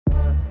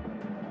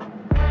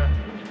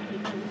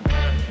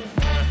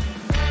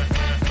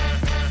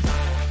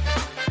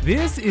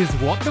This is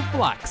What the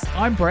Flux.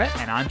 I'm Brett.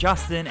 And I'm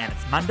Justin, and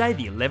it's Monday,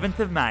 the 11th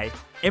of May.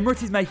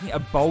 Emirates is making a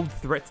bold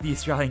threat to the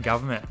Australian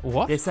government.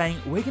 What? They're saying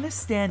we're going to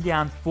stand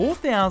down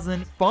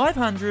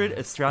 4,500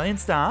 Australian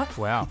staff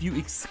if you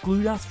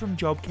exclude us from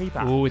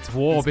JobKeeper. Oh, it's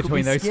war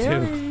between those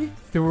two.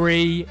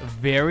 3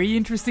 very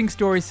interesting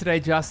stories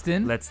today,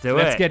 Justin. Let's do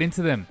it. Let's get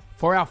into them.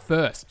 For our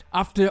first,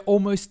 after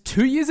almost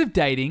 2 years of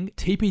dating,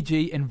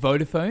 TPG and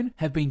Vodafone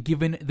have been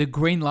given the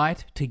green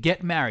light to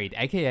get married,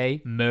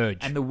 aka merge.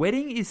 And the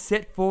wedding is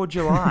set for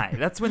July.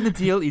 That's when the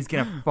deal is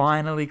going to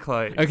finally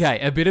close. Okay,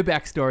 a bit of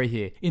backstory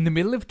here. In the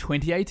middle of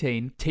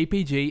 2018,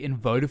 TPG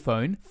and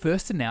Vodafone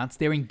first announced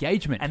their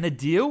engagement. And the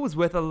deal was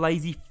worth a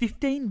lazy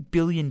 $15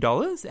 billion,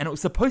 and it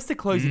was supposed to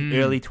close in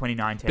early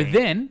 2019. But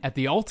then, at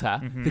the altar,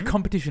 the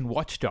competition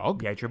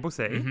watchdog the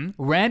ACCC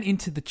ran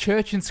into the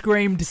church and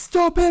screamed,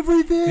 "Stop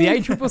everything!" The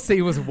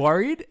ACCC was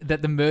worried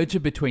that the merger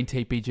between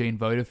TPG and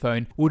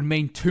Vodafone would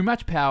mean too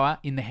much power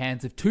in the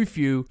hands of too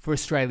few for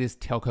Australia's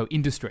telco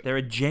industry. They're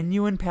a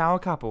genuine power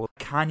couple,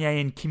 Kanye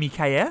and Kimi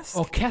KS.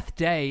 Or Kath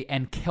Day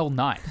and Kel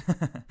Knight.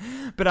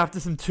 But after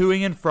some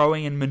toing and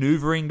froing and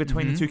manoeuvring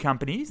between the two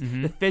companies,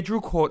 the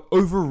federal court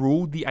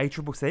overruled the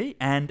ACCC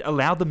and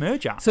allowed the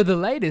merger. So the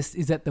latest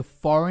is that the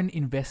Foreign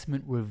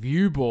Investment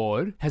Review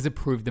Board has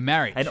approved the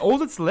marriage. And all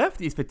that's left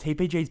is for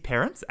TPG's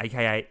parents,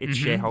 aka its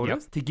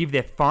shareholders, to give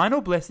their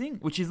final blessing,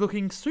 which is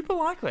looking super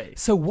likely.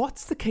 So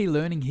what's the key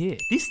learning here?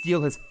 This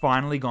deal has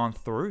finally gone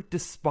through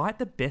despite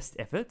the best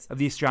efforts of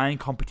the Australian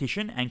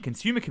Competition and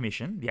Consumer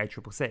Commission, the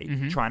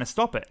ACCC, trying to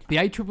stop it. The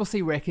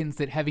ACCC reckons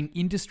that having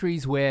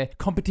industries where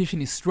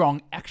competition is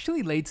strong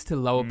actually leads to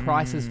lower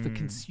prices for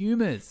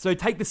consumers. So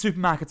take the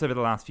supermarkets over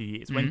the last few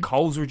years. When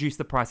Coles reduced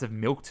the price of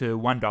milk to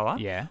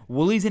 $1,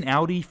 Woolies and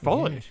Aldi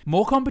followed.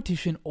 More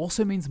competition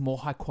also means more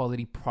high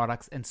quality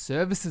products and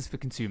services for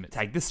consumers.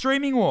 Take the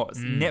streaming wars.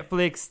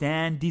 Netflix,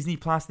 Stan, Disney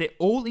Plus, they're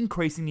all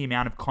increasing the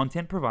amount of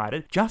content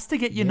provided just to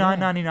get your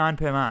 $9.99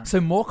 per month.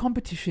 So more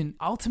competition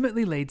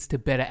ultimately leads to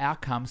better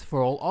outcomes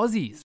for all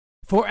Aussies.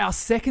 For our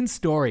second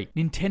story,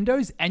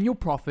 Nintendo's annual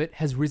profit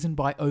has risen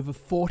by over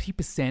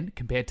 40%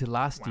 compared to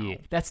last year.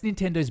 That's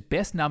Nintendo's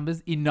best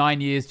numbers in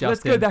 9 years, Justin.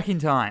 Let's go back in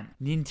time.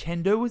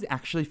 Nintendo was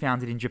actually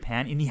founded in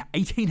Japan in the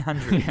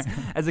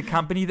 1800s as a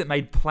company that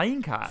made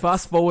playing cards.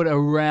 Fast forward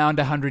around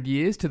 100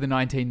 years to the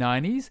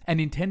 1990s,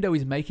 and Nintendo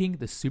is making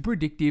the super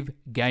addictive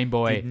Game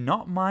Boy. Did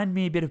not mind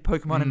me a bit of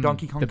Pokemon and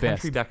Donkey Kong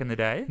Country back in the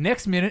day.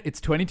 Next minute,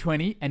 it's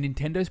 2020, and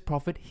Nintendo's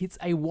profit hits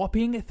a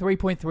whopping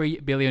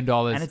 $3.3 billion.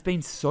 And it's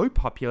been so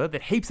popular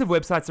that heaps of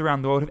websites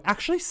around the world have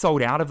actually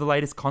sold out of the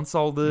latest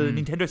console, the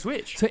Nintendo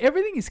Switch. So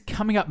everything is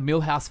coming up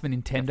Millhouse for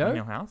Nintendo,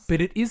 Millhouse.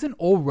 But it isn't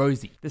all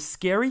rosy. The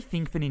scary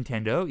thing for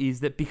Nintendo is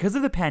that because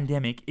of the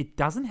pandemic, it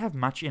doesn't have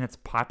much in its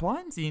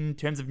pipelines in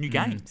terms of new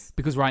games.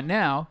 Because right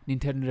now,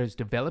 Nintendo's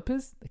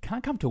developers, they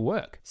can't come to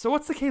work. So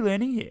what's the key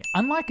learning here?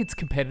 Unlike its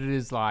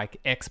competitors like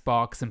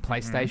Xbox and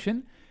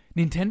PlayStation,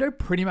 Nintendo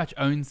pretty much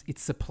owns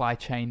its supply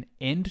chain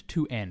end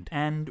to end.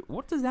 And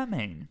what does that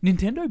mean?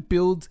 Nintendo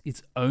builds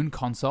its own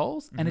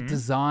consoles and it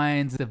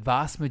designs the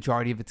vast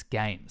majority of its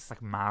games.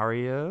 Like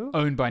Mario?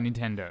 Owned by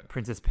Nintendo.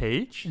 Princess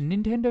Peach?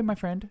 Nintendo, my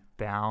friend.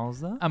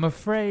 Bowser? I'm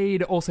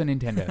afraid also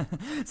Nintendo.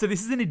 So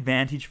this is an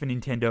advantage for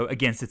Nintendo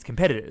against its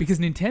competitors. Because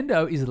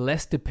Nintendo is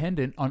less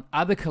dependent on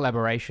other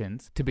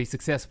collaborations to be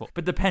successful.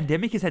 But the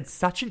pandemic has had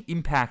such an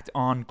impact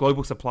on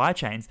global supply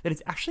chains that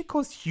it's actually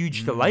caused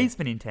huge delays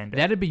for Nintendo.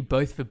 That'd be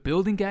both for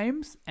building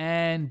games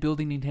and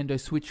building Nintendo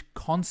Switch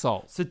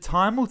consoles. So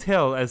time will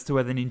tell as to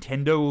whether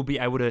Nintendo will be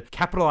able to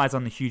capitalize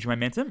on the huge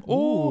momentum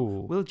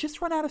or will it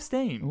just run out of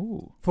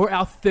steam. For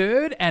our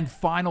third and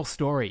final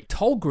story,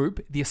 Toll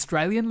Group, the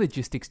Australian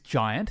logistics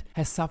giant,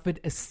 has suffered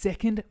a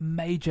second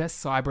major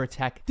cyber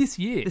attack this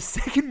year. The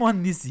second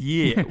one this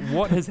year.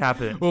 What has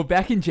happened? Well,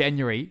 back in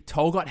January,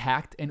 Toll got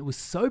hacked and it was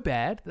so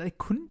bad that they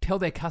couldn't tell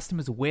their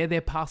customers where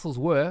their parcels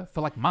were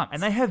for like months.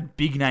 And they have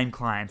big name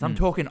clients. I'm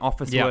talking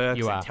Officeworks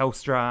and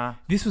Telstra.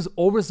 This was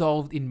all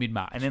resolved in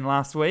mid-March. And then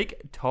last week,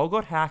 Toll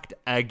got hacked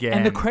again.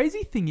 And the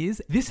crazy thing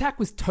is, this hack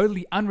was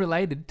totally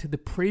unrelated to the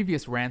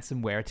previous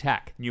ransomware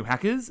attack. New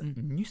hackers,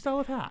 new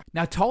style of hack.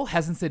 Now, Toll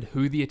hasn't said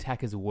who the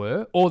attackers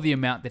were or the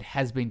amount that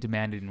has been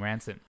demanded in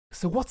ransom.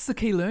 So what's the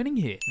key learning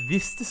here?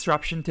 This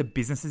disruption to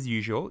business as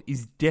usual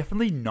is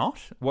definitely not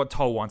what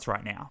Toll wants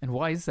right now. And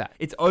why is that?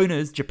 Its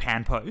owners,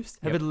 Japan Post,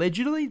 have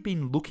allegedly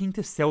been looking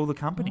to sell the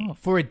company.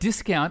 For a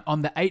discount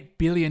on the $8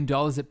 billion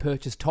it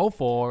purchased Toll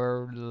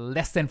for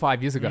less than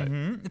 5 years ago.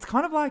 It's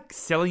kind of like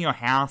selling your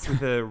house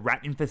with a rat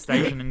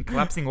infestation and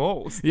collapsing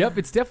walls. Yep,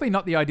 it's definitely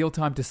not the ideal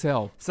time to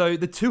sell. So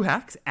the two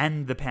hacks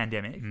and the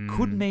pandemic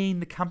could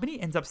mean the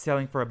company ends up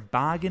selling for a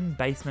bargain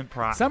basement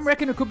price. Some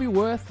reckon it could be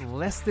worth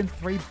less than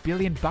 $3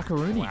 billion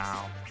buckaroonies.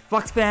 Wow.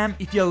 Flux fam,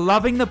 if you're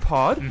loving the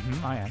pod,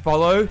 I am.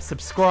 Follow,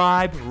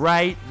 subscribe,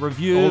 rate,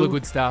 review. All the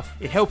good stuff.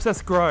 It helps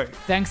us grow.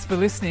 Thanks for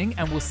listening,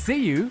 and we'll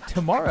see you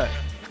tomorrow.